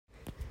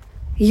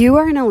You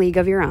are in a league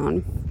of your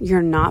own.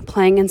 You're not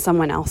playing in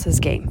someone else's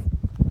game.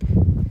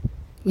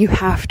 You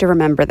have to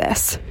remember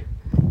this.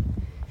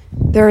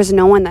 There is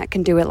no one that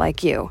can do it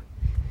like you.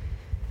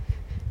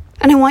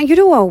 And I want you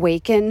to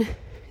awaken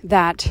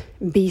that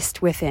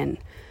beast within.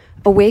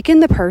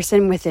 Awaken the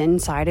person within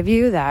inside of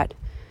you that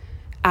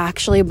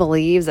actually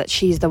believes that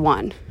she's the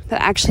one,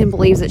 that actually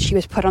believes that she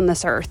was put on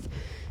this earth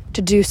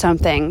to do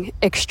something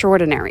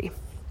extraordinary.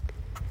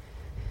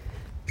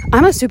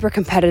 I'm a super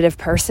competitive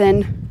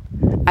person.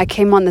 I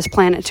came on this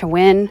planet to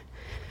win.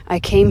 I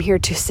came here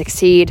to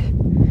succeed.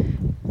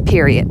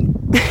 Period.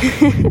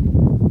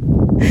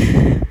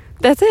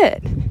 That's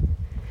it.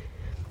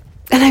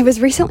 And I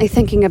was recently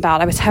thinking about,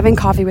 I was having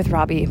coffee with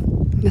Robbie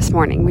this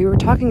morning. We were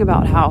talking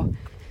about how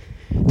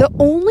the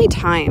only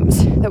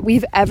times that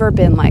we've ever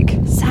been like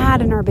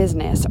sad in our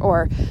business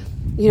or,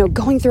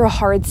 going through a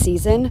hard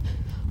season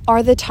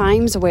are the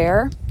times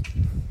where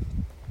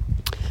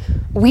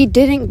we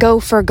didn't go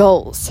for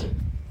goals.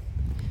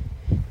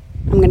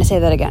 I'm going to say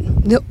that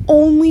again. The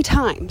only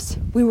times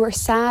we were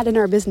sad in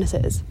our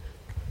businesses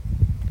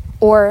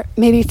or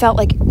maybe felt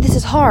like this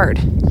is hard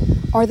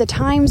are the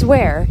times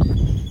where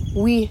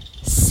we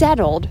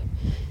settled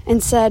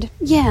and said,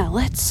 yeah,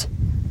 let's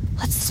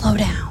slow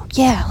down.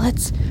 Yeah,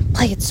 let's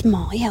play it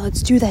small. Yeah,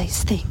 let's do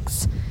these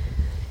things.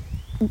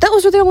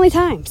 Those were the only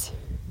times.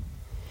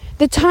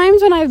 The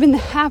times when I've been the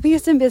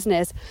happiest in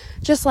business,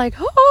 just like,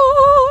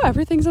 oh,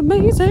 everything's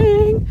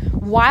amazing,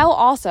 while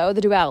also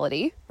the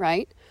duality,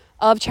 right,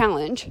 of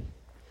challenge,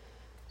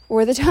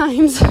 were the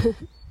times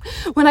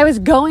when I was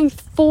going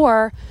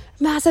for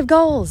massive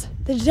goals,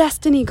 the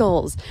destiny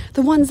goals,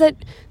 the ones that,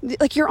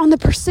 like, you're on the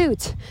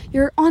pursuit,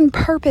 you're on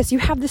purpose, you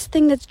have this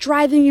thing that's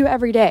driving you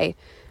every day.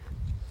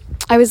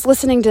 I was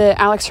listening to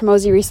Alex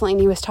Hormozi recently,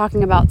 and he was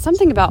talking about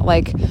something about,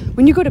 like,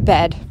 when you go to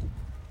bed,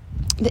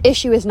 the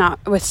issue is not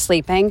with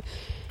sleeping.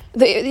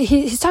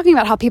 He's talking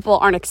about how people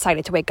aren't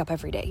excited to wake up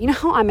every day. You know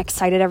how I'm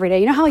excited every day?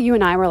 You know how you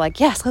and I were like,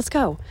 yes, let's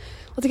go.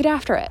 Let's get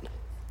after it.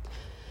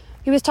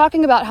 He was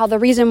talking about how the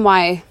reason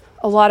why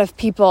a lot of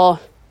people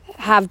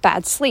have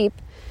bad sleep,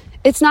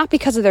 it's not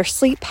because of their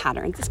sleep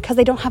patterns. It's because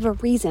they don't have a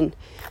reason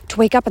to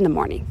wake up in the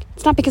morning.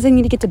 It's not because they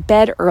need to get to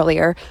bed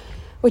earlier,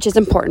 which is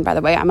important, by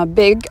the way. I'm a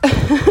big,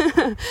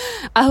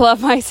 I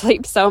love my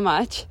sleep so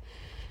much.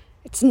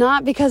 It's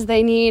not because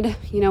they need,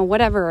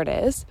 whatever it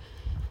is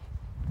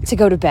to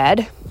go to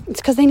bed. It's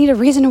because they need a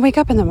reason to wake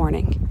up in the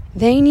morning.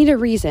 They need a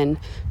reason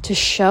to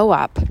show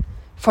up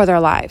for their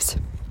lives.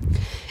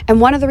 And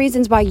one of the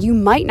reasons why you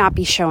might not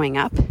be showing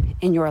up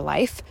in your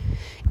life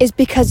is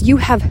because you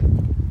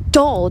have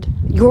dulled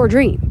your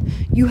dream.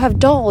 You have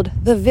dulled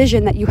the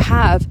vision that you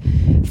have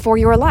for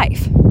your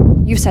life.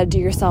 You said to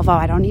yourself, oh,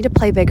 I don't need to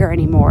play bigger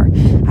anymore.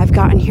 I've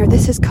gotten here.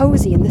 This is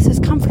cozy and this is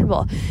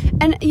comfortable.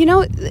 And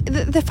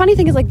the funny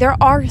thing is, like, there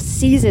are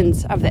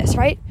seasons of this,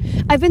 right?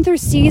 I've been through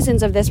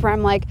seasons of this where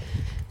I'm like,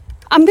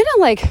 I'm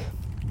going to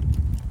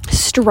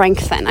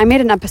strengthen. I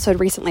made an episode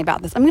recently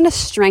about this. I'm going to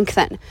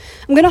strengthen.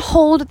 I'm going to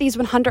hold these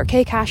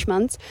 100K cash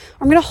months.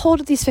 Or I'm going to hold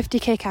at these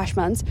 50K cash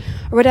months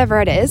or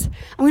whatever it is.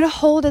 I'm going to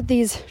hold at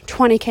these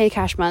 20K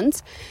cash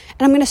months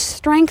and I'm going to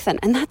strengthen.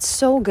 And that's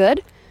so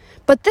good.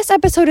 But this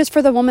episode is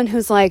for the woman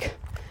who's like,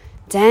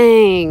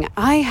 dang,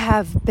 I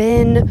have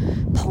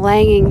been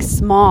playing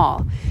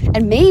small.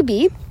 And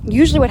maybe,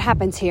 usually what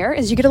happens here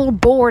is you get a little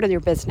bored in your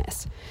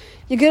business.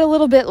 You get a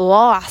little bit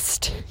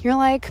lost. You're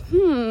like,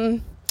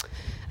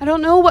 I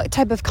don't know what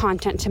type of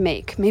content to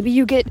make. Maybe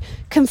you get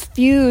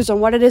confused on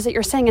what it is that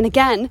you're saying. And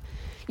again,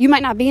 you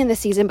might not be in this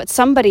season, but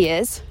somebody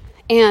is.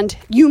 And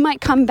you might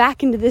come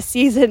back into this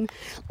season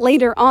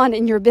later on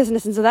in your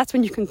business. And so that's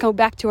when you can go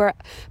back to our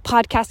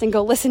podcast and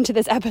go listen to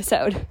this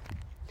episode.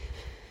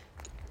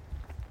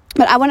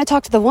 But I want to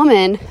talk to the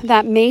woman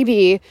that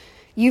maybe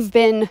you've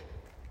been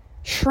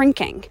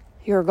shrinking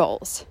your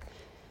goals,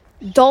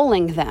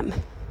 dulling them.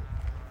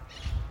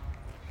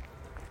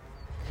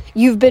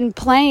 You've been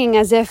playing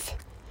as if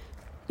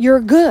you're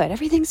good.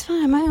 Everything's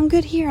fine. I'm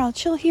good here. I'll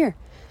chill here.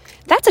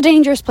 That's a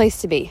dangerous place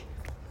to be.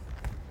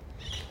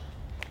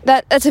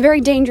 That's a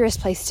very dangerous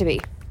place to be.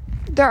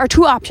 There are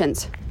two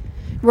options.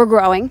 We're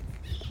growing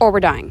or we're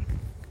dying.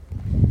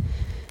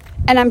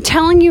 And I'm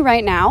telling you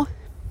right now,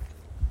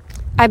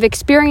 I've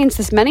experienced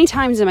this many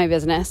times in my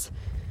business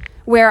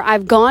where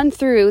I've gone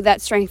through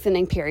that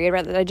strengthening period,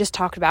 right, that I just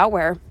talked about,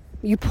 where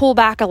you pull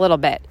back a little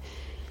bit.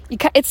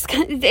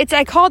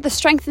 I call it the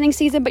strengthening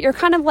season, but you're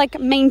kind of like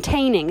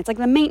maintaining. It's like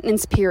the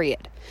maintenance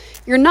period.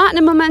 You're not in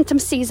a momentum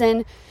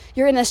season.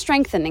 You're in a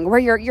strengthening where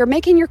you're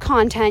making your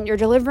content, you're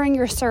delivering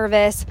your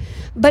service,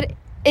 but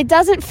it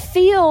doesn't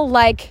feel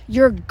like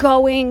you're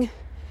going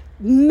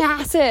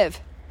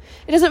massive.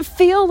 It doesn't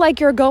feel like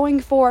you're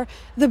going for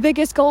the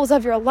biggest goals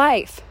of your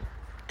life.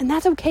 And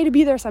that's okay to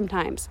be there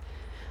sometimes.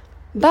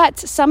 But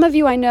some of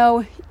you, I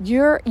know,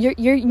 you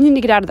need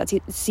to get out of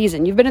that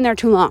season. You've been in there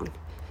too long.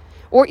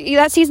 Or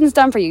that season's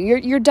done for you.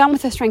 You're done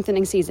with the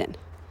strengthening season.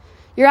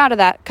 You're out of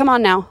that. Come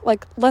on now.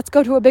 Like, let's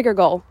go to a bigger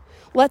goal.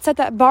 Let's set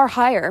that bar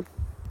higher.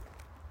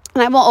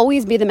 And I will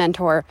always be the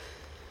mentor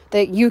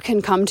that you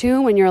can come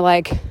to when you're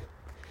like,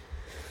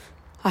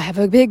 I have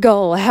a big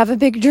goal. I have a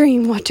big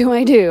dream. What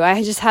do?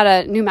 I just had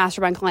a new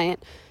mastermind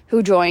client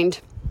who joined.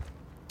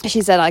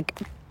 She said, like,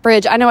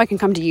 Bridge, I know I can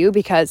come to you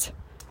because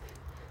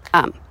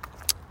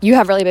you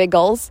have really big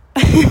goals,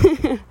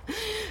 the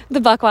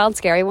buck wild,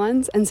 scary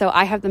ones. And so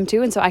I have them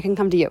too. And so I can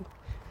come to you.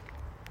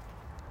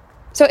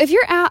 So if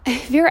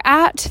you're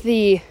at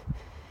the,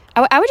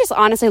 I would just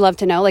honestly love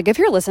to know, like, if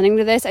you're listening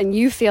to this and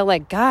you feel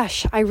like,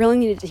 gosh, I really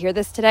needed to hear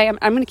this today. I'm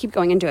going to keep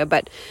going into it.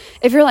 But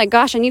if you're like,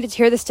 gosh, I needed to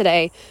hear this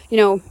today,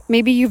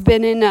 maybe you've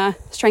been in a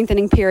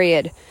strengthening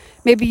period.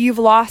 Maybe you've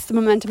lost the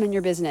momentum in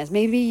your business.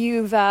 Maybe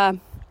you've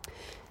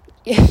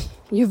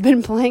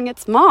been playing it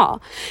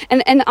small.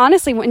 And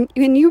honestly, when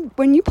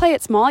you play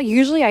it small,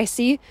 usually I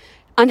see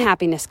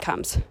unhappiness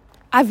comes.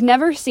 I've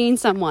never seen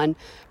someone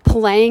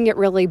playing it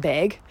really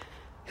big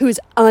who's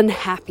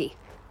unhappy.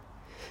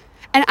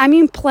 And I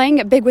mean playing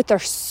it big with their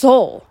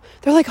soul.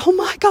 They're like, oh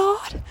my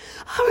God,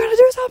 I'm going to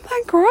do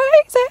something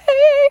crazy.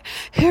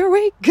 Here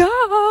we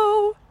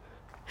go.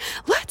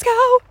 Let's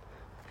go.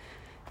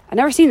 I've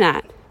never seen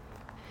that.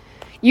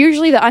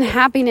 Usually the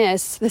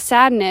unhappiness, the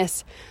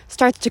sadness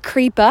starts to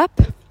creep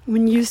up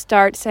when you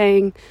start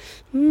saying,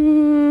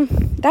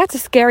 that's a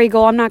scary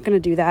goal. I'm not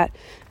going to do that.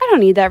 I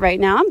don't need that right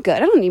now. I'm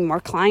good. I don't need more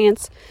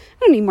clients. I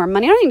don't need more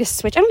money. I don't need to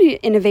switch. I don't need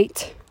to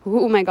innovate.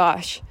 Oh my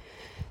gosh.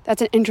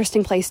 That's an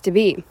interesting place to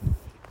be.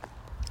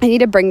 I need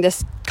to bring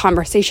this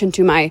conversation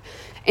to my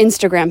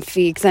Instagram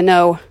feed because I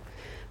know,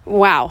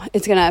 wow,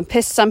 it's going to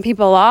piss some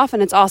people off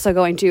and it's also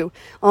going to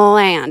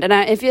land. And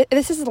if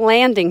this is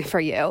landing for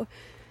you,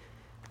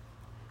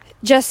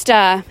 just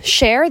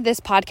share this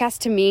podcast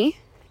to me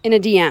in a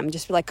DM.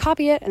 Just be like,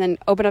 copy it and then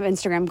open up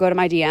Instagram, go to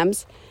my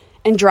DMs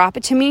and drop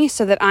it to me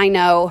so that I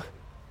know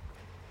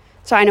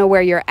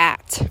where you're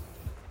at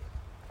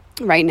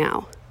right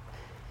now.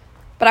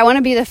 But I want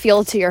to be the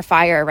fuel to your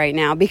fire right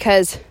now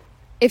because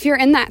if you're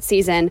in that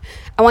season,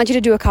 I want you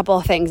to do a couple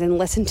of things and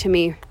listen to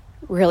me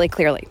really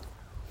clearly.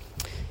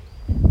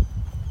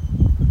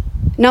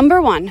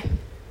 Number one,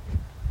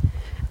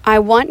 I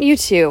want you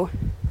to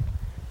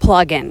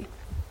plug in.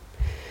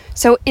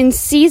 So in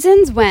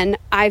seasons when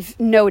I've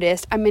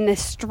noticed I'm in a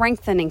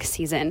strengthening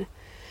season,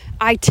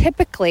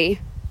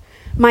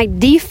 my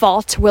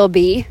default will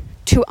be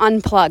to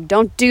unplug.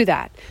 Don't do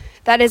that.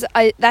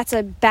 That's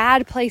a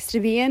bad place to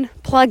be in.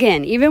 Plug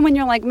in. Even when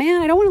you're like,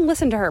 man, I don't want to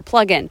listen to her.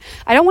 Plug in.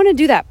 I don't want to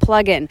do that.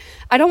 Plug in.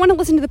 I don't want to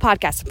listen to the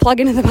podcast. Plug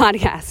into the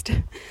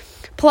podcast.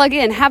 Plug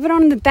in. Have it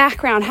on in the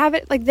background. Have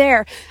it like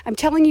there. I'm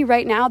telling you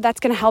right now, that's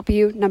going to help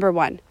you. Number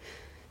 1.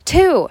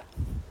 2,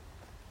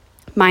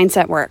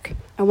 mindset work.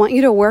 I want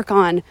you to work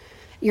on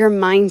your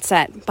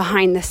mindset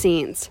behind the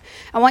scenes.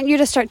 I want you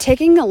to start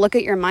taking a look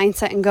at your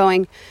mindset and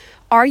going,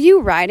 are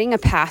you riding a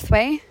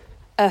pathway,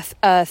 a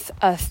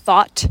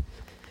thought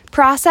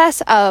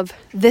process of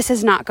this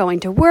is not going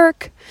to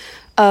work,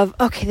 of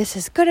okay, this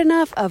is good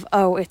enough, of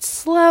oh, it's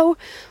slow.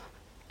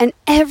 And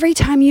every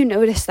time you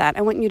notice that,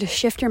 I want you to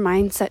shift your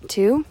mindset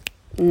to,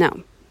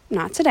 no,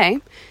 not today.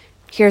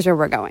 Here's where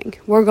we're going.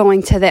 We're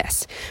going to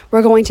this.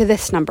 We're going to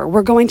this number.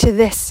 We're going to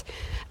this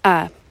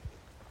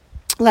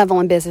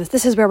level in business.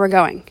 This is where we're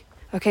going.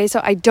 Okay,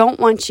 so I don't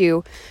want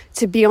you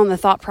to be on the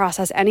thought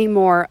process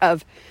anymore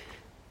of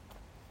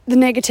the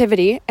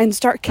negativity and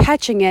start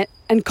catching it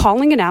and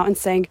calling it out and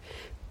saying,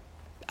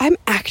 I'm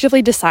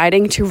actively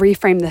deciding to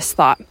reframe this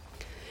thought.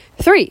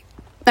 3,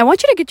 I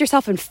want you to get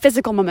yourself in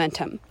physical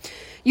momentum.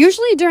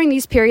 Usually during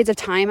these periods of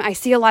time, I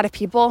see a lot of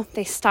people,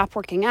 they stop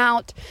working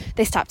out,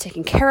 they stop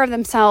taking care of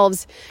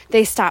themselves,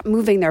 they stop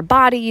moving their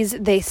bodies,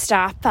 they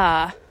stop,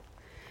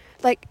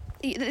 they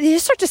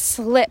just start to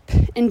slip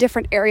in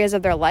different areas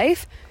of their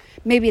life.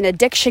 Maybe an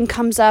addiction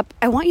comes up.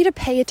 I want you to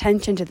pay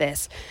attention to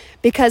this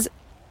because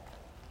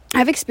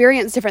I've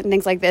experienced different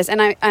things like this.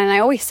 And I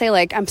always say,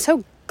 like, I'm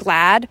so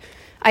glad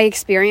I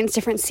experienced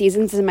different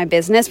seasons in my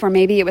business where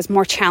maybe it was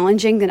more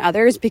challenging than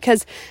others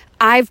because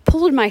I've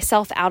pulled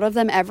myself out of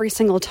them every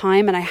single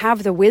time and I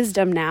have the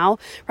wisdom now,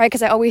 right?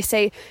 Because I always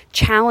say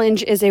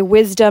challenge is a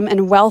wisdom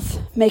and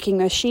wealth making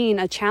machine.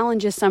 A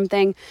challenge is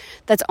something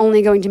that's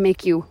only going to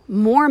make you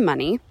more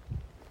money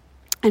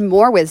and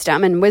more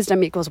wisdom, and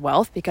wisdom equals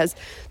wealth because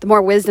the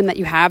more wisdom that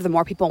you have, the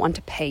more people want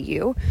to pay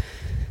you.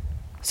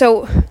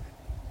 So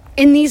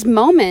in these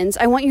moments,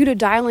 I want you to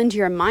dial into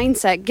your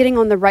mindset, getting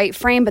on the right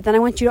frame, but then I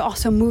want you to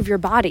also move your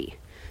body.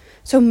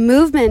 So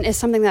movement is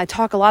something that I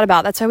talk a lot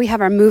about. That's why we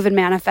have our Move and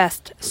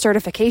Manifest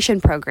certification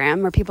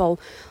program where people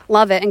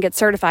love it and get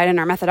certified in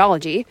our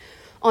methodology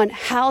on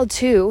how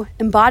to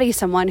embody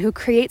someone who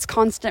creates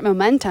constant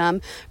momentum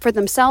for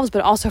themselves,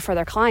 but also for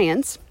their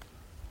clients.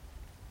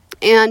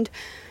 And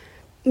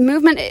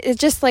movement is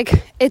just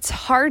like, it's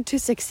hard to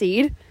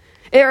succeed.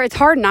 Or it's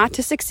hard not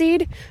to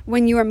succeed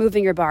when you are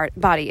moving your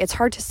body. It's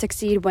hard to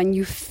succeed when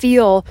you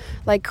feel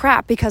like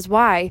crap because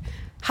why?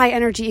 High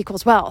energy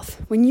equals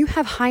wealth. When you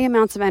have high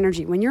amounts of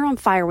energy, when you're on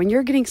fire, when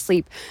you're getting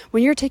sleep,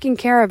 when you're taking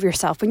care of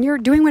yourself, when you're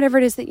doing whatever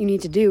it is that you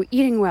need to do,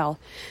 eating well,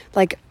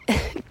 like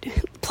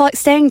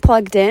staying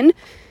plugged in,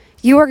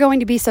 you are going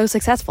to be so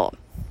successful.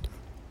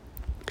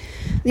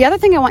 The other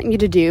thing I want you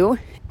to do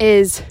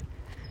is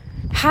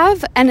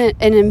have an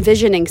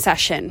envisioning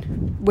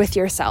session with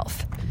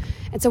yourself.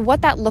 And so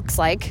what that looks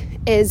like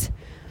is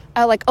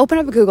like open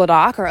up a Google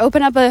Doc or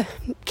open up a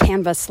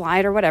Canvas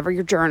slide or whatever,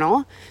 your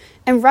journal,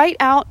 and write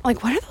out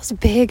like, what are those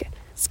big,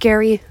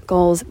 scary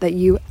goals that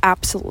you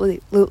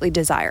absolutely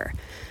desire?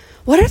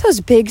 What are those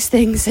big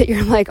things that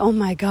you're like, oh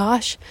my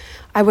gosh,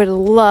 I would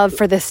love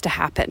for this to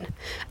happen?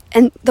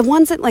 And the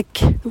ones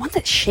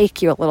that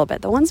shake you a little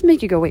bit, the ones that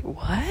make you go, wait,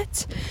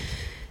 what?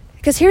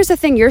 Because here's the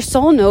thing, your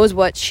soul knows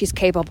what she's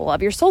capable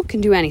of. Your soul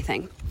can do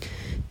anything.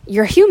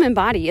 Your human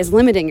body is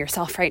limiting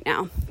yourself right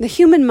now. The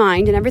human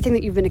mind and everything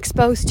that you've been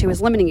exposed to is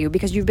limiting you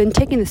because you've been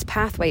taking this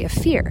pathway of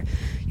fear.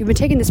 You've been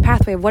taking this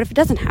pathway of what if it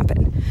doesn't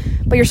happen?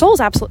 But your soul is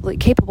absolutely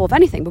capable of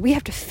anything, but we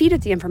have to feed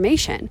it the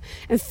information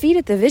and feed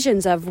it the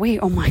visions of, wait,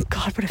 oh my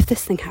God, what if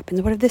this thing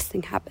happens? What if this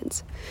thing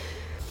happens?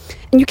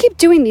 And you keep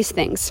doing these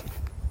things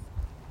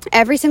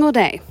every single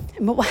day.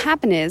 And what will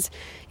happen is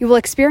you will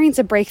experience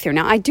a breakthrough.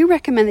 Now, I do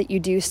recommend that you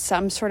do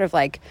some sort of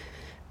like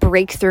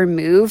breakthrough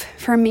move.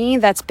 For me,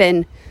 that's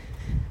been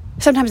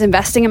sometimes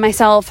investing in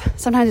myself.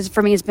 Sometimes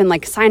for me, it's been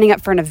like signing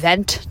up for an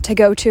event to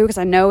go to because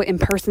I know in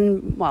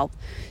person,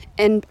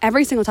 and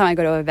every single time I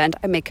go to an event,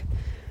 I make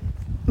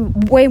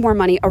way more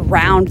money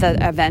around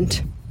the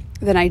event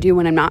than I do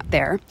when I'm not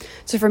there.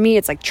 So for me,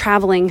 it's like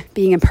traveling,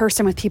 being in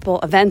person with people,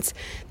 events,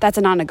 that's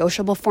a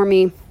non-negotiable for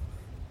me.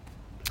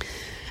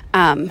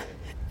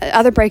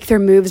 Other breakthrough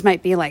moves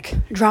might be like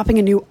dropping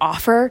a new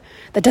offer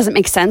that doesn't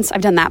make sense.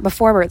 I've done that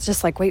before where it's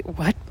just like, wait,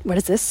 what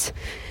is this?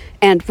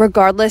 And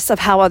regardless of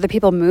how other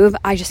people move,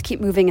 I just keep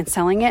moving and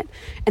selling it.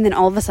 And then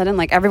all of a sudden,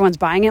 like everyone's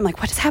buying it. I'm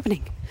like, what is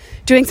happening?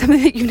 Doing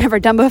something that you've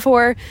never done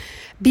before.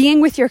 Being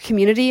with your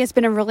community has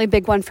been a really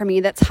big one for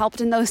me that's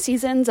helped in those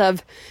seasons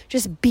of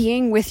just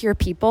being with your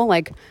people,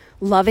 like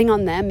loving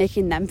on them,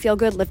 making them feel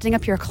good, lifting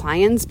up your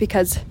clients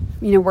because,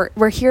 you know,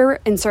 we're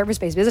here in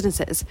service-based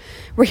businesses.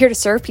 We're here to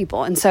serve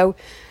people. And so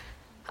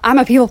I'm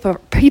a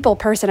people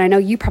person. I know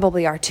you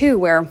probably are too,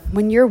 where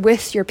when you're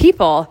with your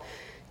people,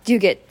 do you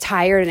get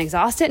tired and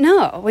exhausted?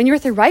 No. When you're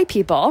with the right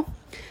people,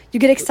 you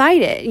get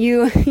excited.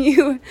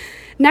 You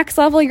next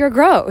level your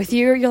growth.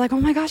 You're like, oh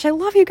my gosh, I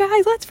love you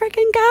guys. Let's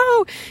freaking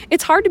go.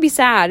 It's hard to be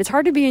sad. It's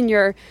hard to be in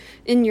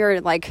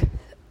your like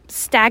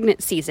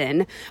stagnant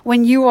season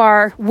when you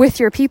are with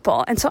your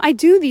people. And so I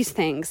do these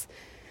things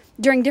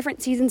during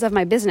different seasons of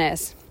my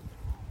business.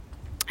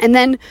 And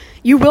then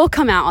you will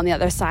come out on the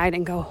other side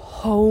and go,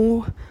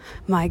 oh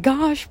my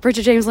gosh,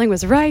 Bridget James Ling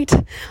was right.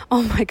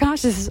 Oh my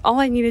gosh, this is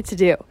all I needed to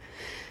do.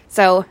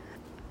 So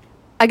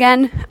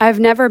again, I've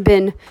never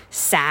been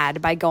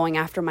sad by going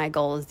after my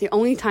goals. The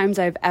only times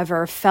I've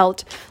ever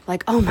felt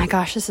like, oh my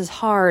gosh, this is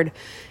hard,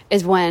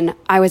 is when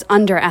I was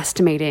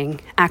underestimating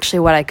actually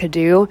what I could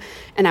do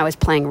and I was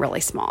playing really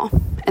small.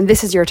 And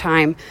this is your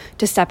time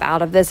to step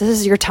out of this. This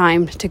is your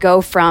time to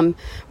go from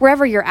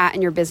wherever you're at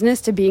in your business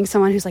to being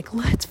someone who's like,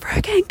 let's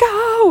freaking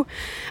go.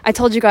 I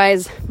told you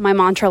guys my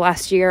mantra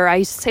last year. I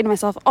used to say to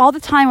myself all the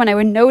time when I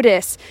would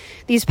notice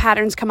these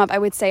patterns come up, I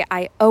would say,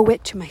 I owe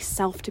it to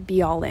myself to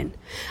be all in.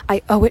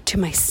 I owe it to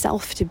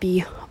myself to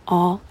be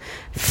all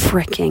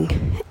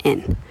freaking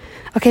in.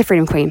 Okay,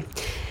 Freedom Queen.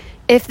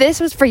 If this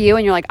was for you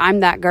and you're like,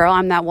 I'm that girl,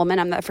 I'm that woman,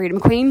 I'm that Freedom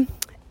Queen,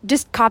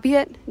 just copy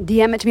it,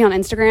 DM it to me on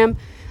Instagram.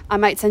 I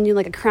might send you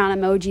like a crown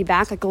emoji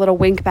back, like a little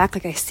wink back,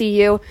 like I see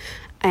you.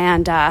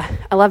 And I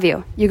love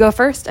you. You go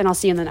first, and I'll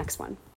see you in the next one.